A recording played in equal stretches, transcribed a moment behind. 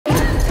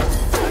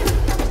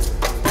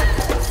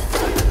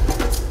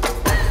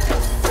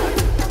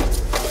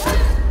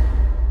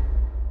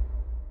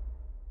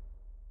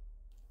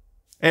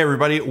Hey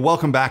everybody,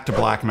 welcome back to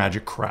Black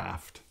Magic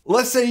Craft.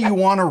 Let's say you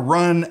want to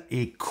run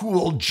a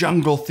cool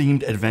jungle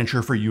themed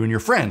adventure for you and your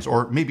friends,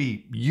 or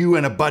maybe you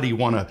and a buddy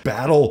want to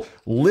battle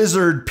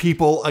lizard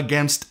people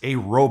against a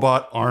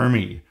robot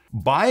army.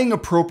 Buying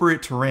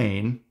appropriate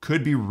terrain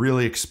could be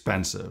really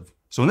expensive.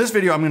 So in this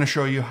video, I'm going to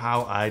show you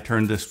how I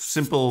turned this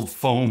simple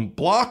foam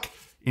block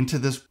into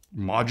this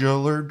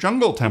modular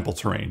jungle temple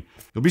terrain.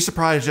 You'll be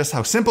surprised just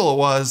how simple it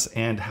was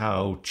and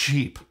how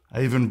cheap.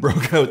 I even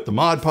broke out the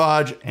Mod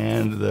Podge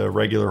and the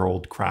regular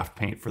old craft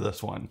paint for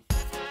this one.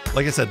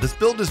 Like I said, this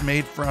build is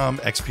made from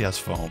XPS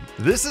foam.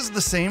 This is the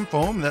same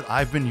foam that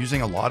I've been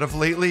using a lot of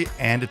lately,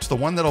 and it's the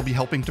one that I'll be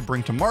helping to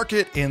bring to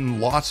market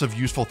in lots of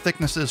useful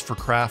thicknesses for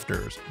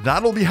crafters.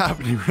 That'll be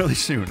happening really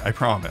soon, I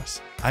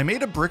promise. I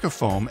made a brick of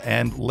foam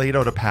and laid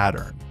out a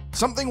pattern.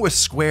 Something with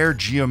square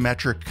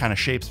geometric kind of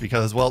shapes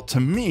because, well, to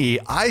me,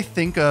 I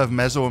think of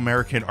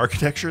Mesoamerican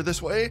architecture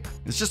this way.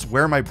 It's just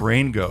where my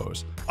brain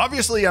goes.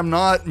 Obviously, I'm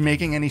not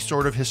making any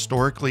sort of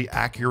historically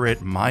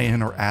accurate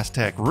Mayan or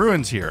Aztec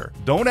ruins here.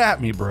 Don't at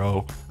me,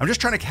 bro. I'm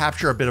just trying to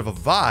capture a bit of a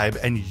vibe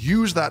and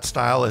use that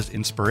style as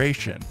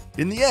inspiration.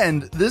 In the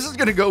end, this is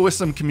gonna go with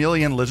some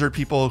chameleon lizard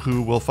people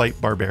who will fight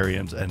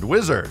barbarians and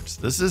wizards.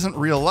 This isn't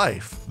real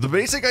life. The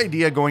basic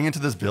idea going into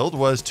this build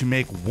was to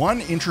make one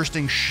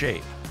interesting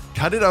shape.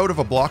 Cut it out of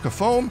a block of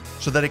foam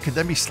so that it could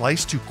then be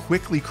sliced to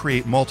quickly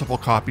create multiple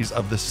copies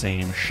of the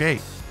same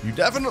shape. You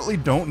definitely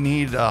don't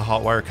need a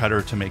hot wire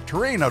cutter to make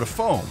terrain out of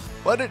foam,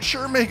 but it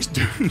sure makes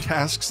doing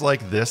tasks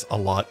like this a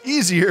lot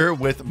easier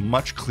with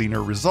much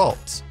cleaner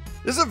results.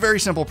 This is a very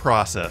simple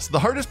process. The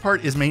hardest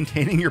part is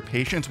maintaining your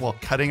patience while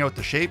cutting out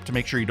the shape to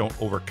make sure you don't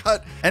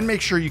overcut and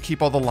make sure you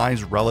keep all the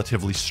lines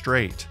relatively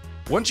straight.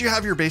 Once you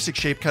have your basic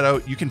shape cut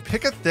out, you can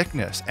pick a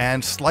thickness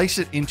and slice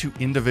it into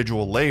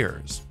individual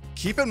layers.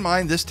 Keep in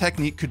mind this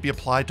technique could be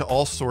applied to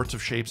all sorts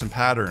of shapes and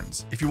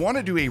patterns. If you want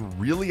to do a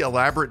really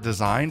elaborate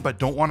design but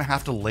don't want to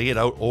have to lay it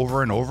out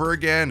over and over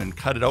again and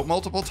cut it out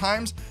multiple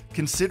times,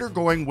 consider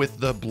going with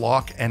the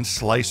block and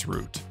slice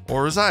route,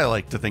 or as I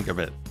like to think of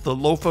it, the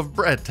loaf of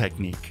bread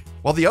technique.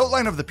 While the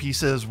outline of the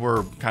pieces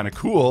were kind of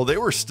cool, they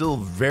were still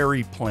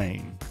very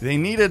plain. They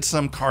needed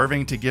some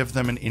carving to give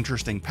them an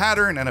interesting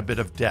pattern and a bit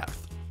of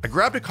depth. I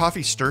grabbed a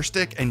coffee stir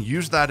stick and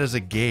used that as a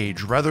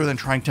gauge rather than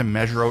trying to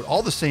measure out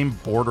all the same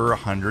border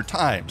 100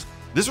 times.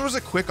 This was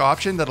a quick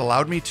option that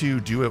allowed me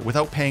to do it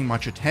without paying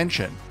much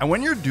attention. And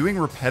when you're doing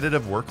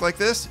repetitive work like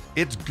this,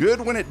 it's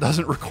good when it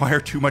doesn't require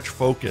too much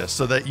focus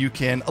so that you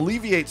can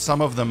alleviate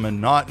some of the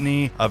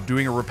monotony of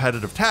doing a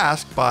repetitive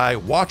task by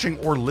watching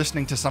or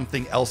listening to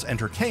something else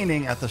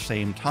entertaining at the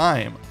same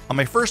time. On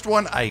my first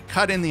one, I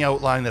cut in the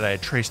outline that I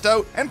had traced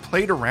out and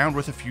played around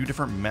with a few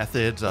different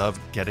methods of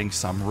getting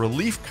some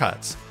relief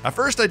cuts. At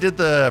first, I did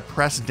the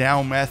press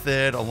down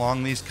method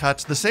along these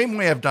cuts the same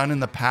way I've done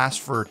in the past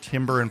for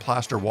timber and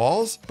plaster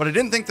walls, but I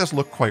didn't think this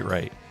looked quite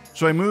right.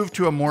 So I moved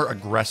to a more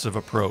aggressive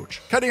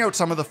approach, cutting out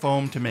some of the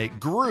foam to make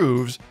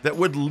grooves that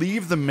would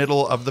leave the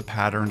middle of the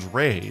patterns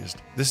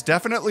raised. This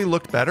definitely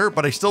looked better,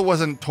 but I still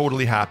wasn't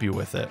totally happy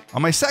with it.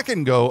 On my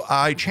second go,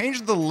 I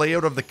changed the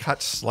layout of the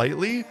cut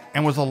slightly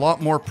and was a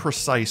lot more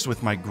precise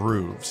with my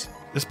grooves.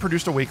 This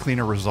produced a way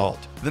cleaner result.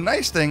 The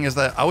nice thing is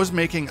that I was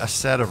making a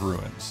set of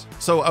ruins,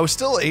 so I was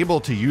still able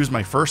to use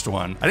my first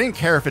one. I didn't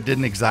care if it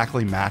didn't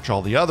exactly match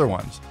all the other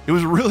ones. It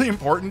was really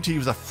important to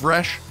use a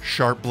fresh,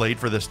 sharp blade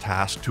for this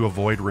task to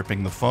avoid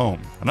ripping the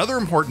foam. Another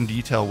important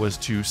detail was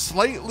to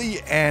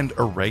slightly and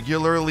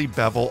irregularly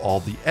bevel all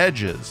the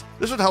edges.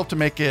 This would help to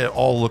make it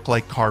all look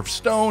like carved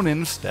stone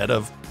instead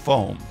of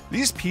foam.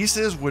 These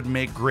pieces would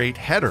make great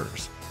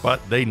headers, but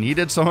they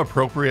needed some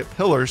appropriate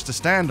pillars to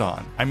stand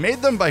on. I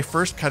made them by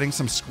first cutting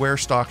some square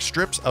stock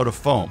strips out of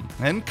foam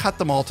and cut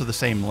them all to the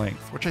same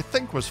length, which I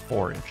think was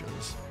 4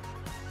 inches.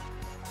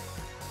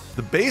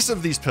 The base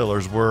of these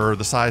pillars were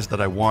the size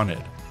that I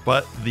wanted,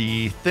 but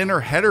the thinner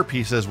header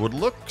pieces would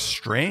look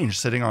strange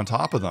sitting on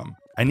top of them.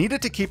 I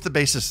needed to keep the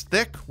bases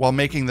thick while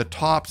making the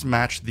tops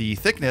match the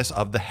thickness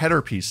of the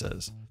header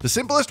pieces. The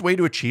simplest way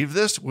to achieve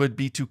this would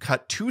be to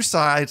cut 2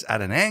 sides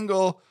at an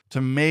angle to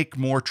make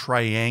more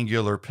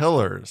triangular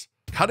pillars.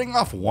 Cutting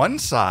off one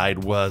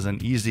side was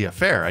an easy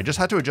affair. I just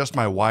had to adjust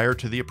my wire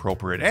to the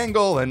appropriate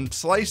angle and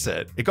slice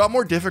it. It got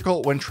more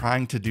difficult when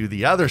trying to do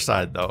the other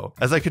side though,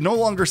 as I could no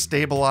longer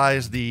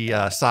stabilize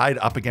the side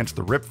up against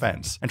the rip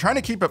fence, and trying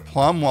to keep it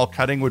plumb while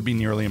cutting would be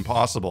nearly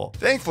impossible.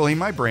 Thankfully,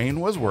 my brain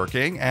was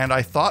working, and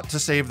I thought to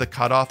save the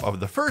cutoff of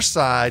the first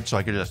side so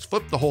I could just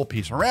flip the whole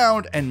piece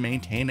around and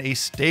maintain a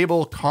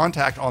stable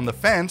contact on the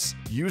fence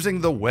using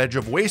the wedge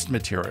of waste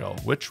material,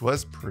 which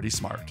was pretty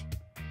smart.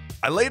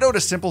 I laid out a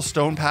simple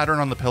stone pattern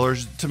on the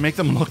pillars to make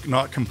them look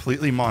not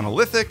completely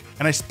monolithic,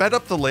 and I sped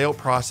up the layout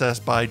process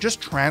by just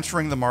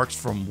transferring the marks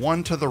from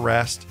one to the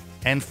rest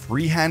and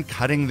freehand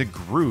cutting the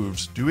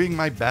grooves, doing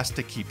my best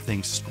to keep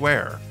things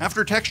square.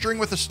 After texturing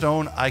with a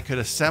stone, I could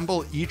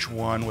assemble each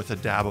one with a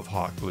dab of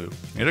hot glue.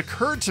 It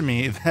occurred to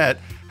me that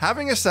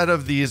having a set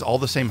of these all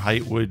the same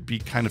height would be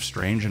kind of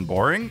strange and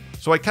boring,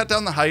 so I cut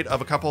down the height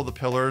of a couple of the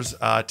pillars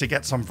to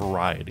get some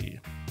variety.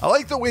 I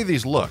like the way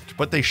these looked,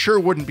 but they sure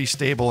wouldn't be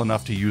stable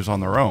enough to use on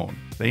their own.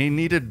 They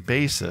needed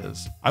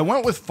bases. I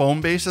went with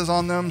foam bases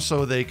on them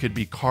so they could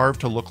be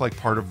carved to look like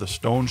part of the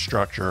stone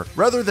structure,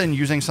 rather than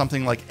using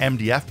something like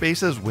MDF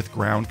bases with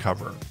ground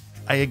cover.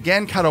 I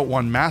again cut out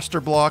one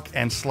master block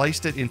and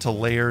sliced it into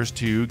layers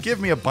to give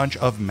me a bunch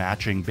of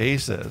matching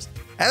bases.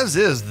 As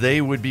is,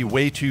 they would be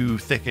way too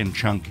thick and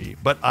chunky,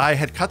 but I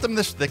had cut them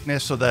this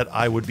thickness so that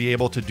I would be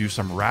able to do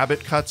some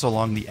rabbet cuts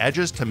along the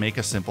edges to make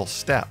a simple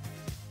step.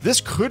 This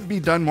could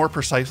be done more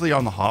precisely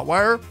on the hot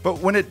wire, but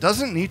when it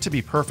doesn't need to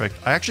be perfect,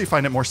 I actually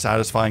find it more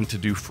satisfying to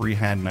do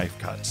freehand knife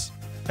cuts.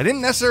 I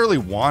didn't necessarily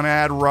want to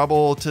add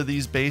rubble to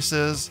these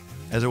bases,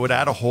 as it would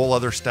add a whole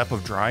other step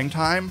of drying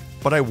time,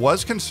 but I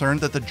was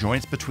concerned that the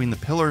joints between the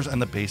pillars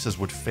and the bases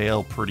would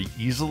fail pretty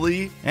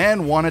easily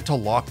and wanted to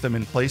lock them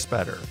in place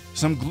better.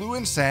 Some glue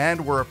and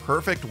sand were a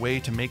perfect way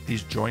to make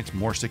these joints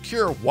more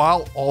secure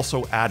while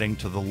also adding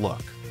to the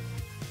look.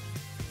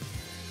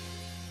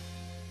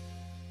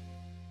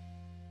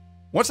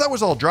 Once that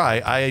was all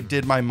dry, I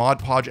did my Mod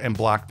Podge and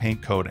black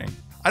paint coating.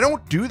 I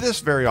don't do this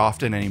very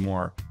often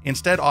anymore,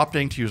 instead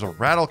opting to use a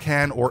rattle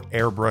can or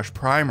airbrush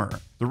primer.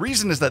 The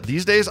reason is that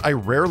these days I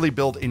rarely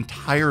build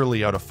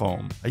entirely out of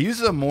foam. I use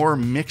a more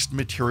mixed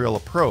material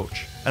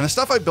approach, and the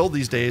stuff I build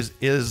these days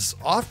is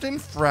often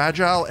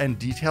fragile and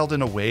detailed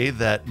in a way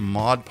that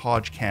Mod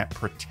Podge can't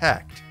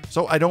protect,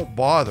 so I don't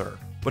bother.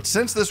 But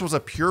since this was a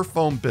pure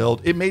foam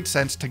build, it made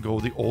sense to go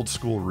the old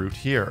school route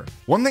here.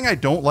 One thing I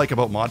don't like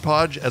about Mod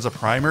Podge as a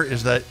primer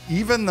is that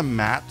even the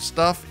matte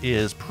stuff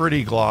is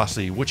pretty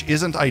glossy, which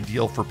isn't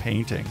ideal for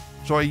painting.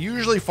 So I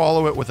usually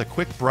follow it with a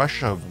quick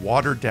brush of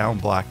watered down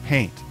black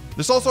paint.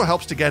 This also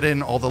helps to get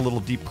in all the little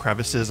deep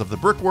crevices of the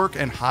brickwork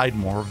and hide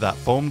more of that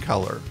foam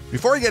color.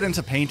 Before I get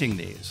into painting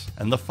these,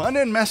 and the fun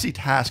and messy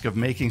task of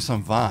making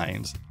some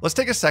vines, let's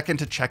take a second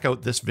to check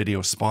out this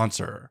video's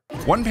sponsor.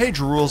 One Page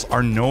Rules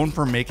are known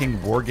for making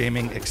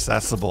wargaming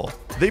accessible.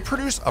 They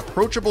produce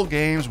approachable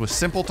games with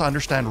simple to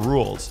understand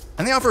rules,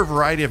 and they offer a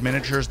variety of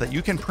miniatures that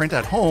you can print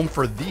at home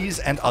for these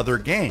and other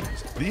games.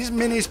 These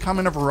minis come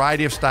in a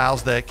variety of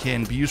styles that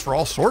can be used for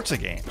all sorts of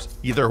games,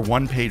 either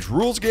one-page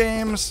rules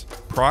games,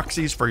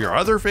 proxies for your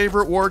other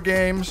favorite war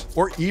games,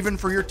 or even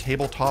for your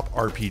tabletop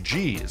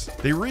RPGs.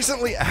 They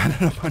recently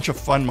added a bunch of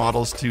fun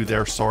models to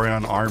their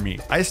Saurian army.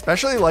 I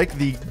especially like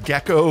the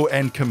gecko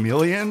and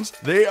chameleons.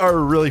 They are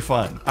really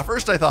fun. At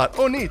first I thought,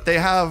 oh neat, they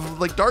have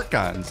like dart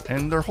guns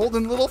and they're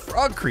holding little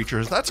frog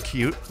creatures. That's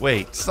cute.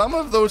 Wait, some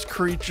of those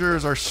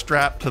creatures are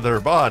strapped to their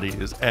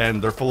bodies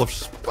and they're full of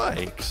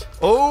spikes.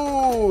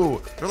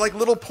 Oh, they're like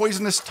little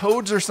poisonous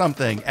toads or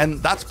something,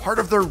 and that's part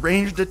of their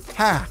ranged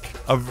attack.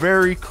 A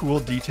very cool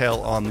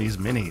detail on these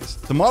minis.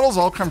 The models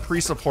all come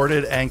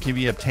pre-supported and can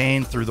be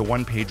obtained through the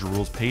One Page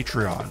Rules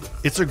Patreon.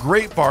 It's a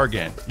great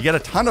bargain. You get a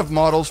ton of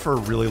models for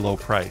a really low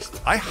price.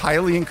 I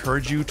highly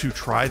encourage you to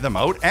try them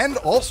out and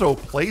also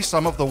play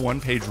some of the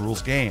One Page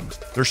Rules games.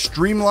 They're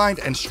streamlined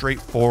and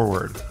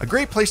straightforward. A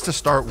great place to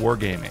start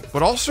wargaming,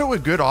 but also a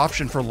good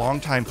option for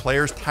longtime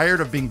players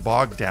tired of being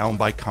bogged down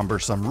by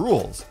cumbersome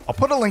rules. I'll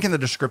put a link in the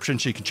description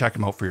so you can check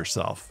them out for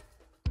yourself.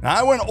 Now,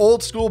 I went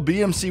old school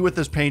BMC with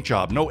this paint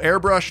job. No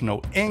airbrush,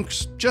 no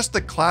inks, just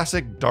the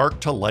classic dark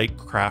to light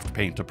craft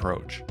paint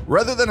approach.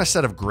 Rather than a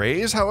set of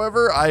grays,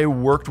 however, I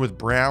worked with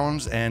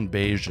browns and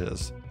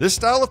beiges. This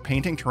style of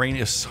painting terrain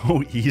is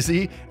so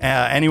easy,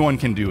 anyone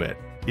can do it.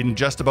 In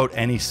just about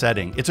any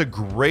setting. It's a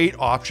great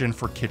option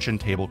for kitchen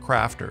table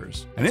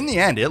crafters. And in the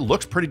end, it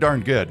looks pretty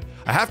darn good.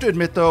 I have to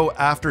admit though,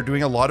 after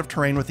doing a lot of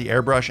terrain with the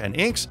airbrush and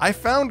inks, I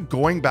found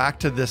going back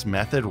to this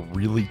method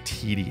really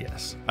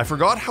tedious. I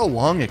forgot how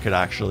long it could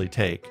actually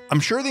take. I'm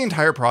sure the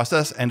entire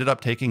process ended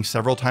up taking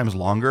several times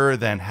longer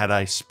than had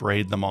I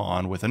sprayed them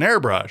on with an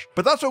airbrush,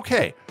 but that's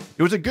okay.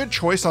 It was a good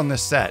choice on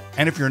this set,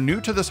 and if you're new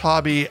to this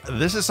hobby,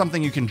 this is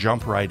something you can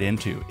jump right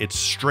into. It's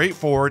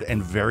straightforward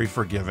and very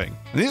forgiving.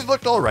 And these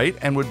looked alright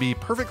and would be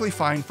perfectly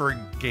fine for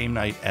a game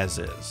night as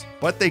is,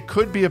 but they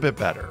could be a bit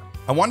better.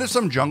 I wanted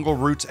some jungle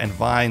roots and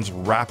vines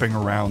wrapping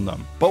around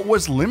them, but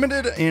was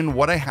limited in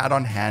what I had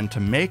on hand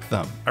to make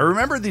them. I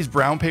remembered these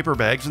brown paper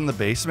bags in the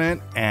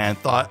basement and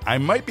thought I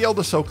might be able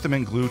to soak them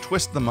in glue,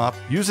 twist them up,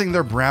 using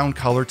their brown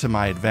color to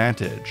my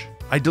advantage.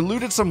 I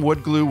diluted some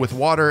wood glue with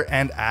water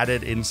and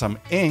added in some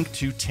ink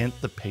to tint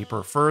the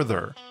paper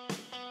further.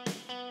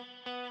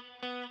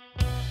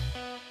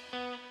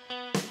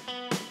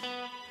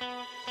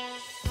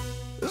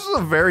 This is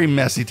a very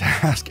messy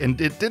task, and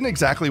it didn't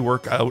exactly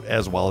work out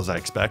as well as I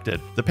expected.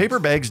 The paper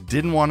bags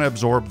didn't want to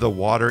absorb the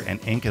water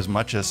and ink as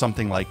much as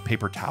something like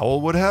paper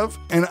towel would have,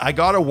 and I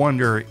gotta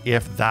wonder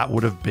if that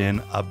would have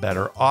been a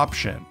better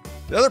option.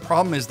 The other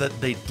problem is that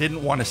they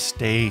didn't want to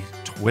stay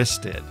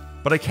twisted.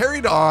 But I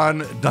carried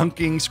on,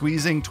 dunking,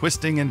 squeezing,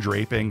 twisting, and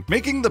draping,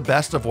 making the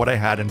best of what I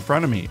had in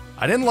front of me.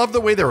 I didn't love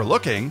the way they were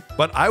looking,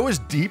 but I was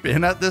deep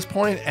in at this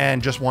point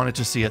and just wanted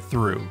to see it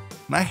through.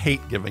 And I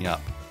hate giving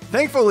up.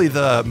 Thankfully,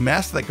 the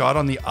mess that got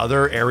on the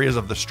other areas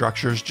of the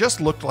structures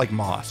just looked like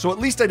moss, so at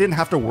least I didn't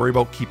have to worry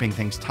about keeping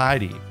things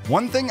tidy.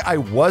 One thing I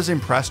was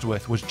impressed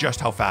with was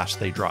just how fast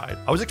they dried.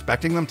 I was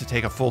expecting them to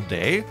take a full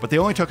day, but they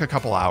only took a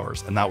couple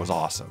hours, and that was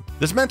awesome.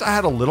 This meant I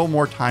had a little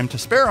more time to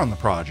spare on the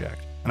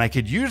project, and I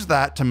could use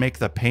that to make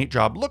the paint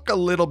job look a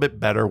little bit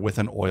better with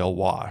an oil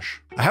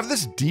wash. I have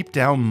this deep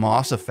down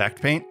moss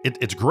effect paint.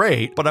 It's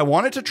great, but I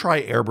wanted to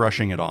try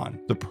airbrushing it on.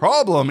 The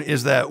problem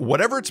is that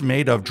whatever it's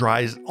made of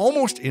dries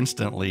almost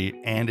instantly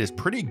and is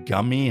pretty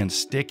gummy and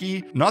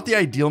sticky. Not the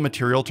ideal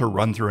material to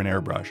run through an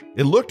airbrush.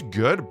 It looked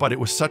good, but it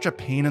was such a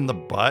pain in the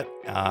butt,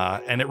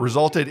 and it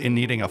resulted in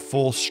needing a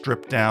full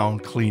strip down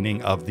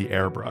cleaning of the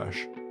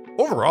airbrush.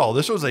 Overall,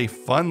 this was a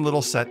fun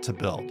little set to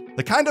build.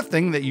 The kind of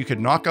thing that you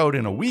could knock out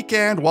in a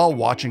weekend while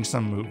watching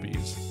some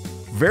movies.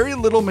 Very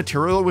little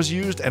material was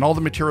used, and all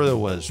the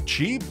material was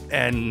cheap,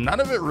 and none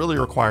of it really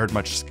required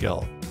much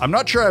skill. I'm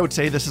not sure I would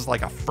say this is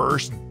like a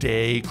first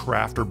day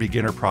craft or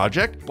beginner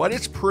project, but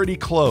it's pretty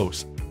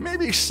close.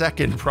 Maybe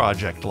second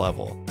project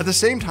level. At the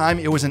same time,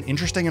 it was an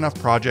interesting enough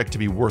project to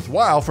be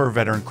worthwhile for a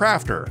veteran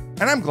crafter,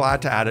 and I'm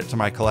glad to add it to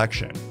my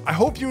collection. I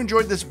hope you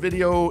enjoyed this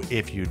video.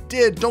 If you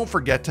did, don't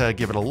forget to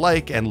give it a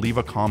like and leave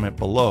a comment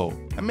below,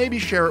 and maybe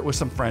share it with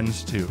some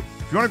friends too.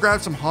 If you want to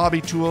grab some hobby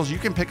tools, you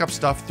can pick up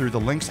stuff through the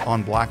links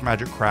on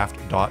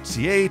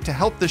blackmagiccraft.ca to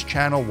help this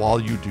channel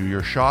while you do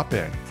your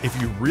shopping. If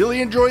you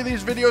really enjoy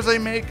these videos I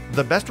make,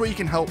 the best way you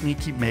can help me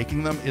keep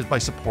making them is by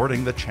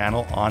supporting the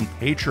channel on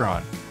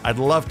Patreon. I'd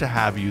love to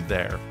have you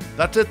there.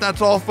 That's it,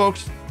 that's all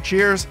folks.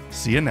 Cheers,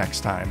 see you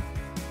next time.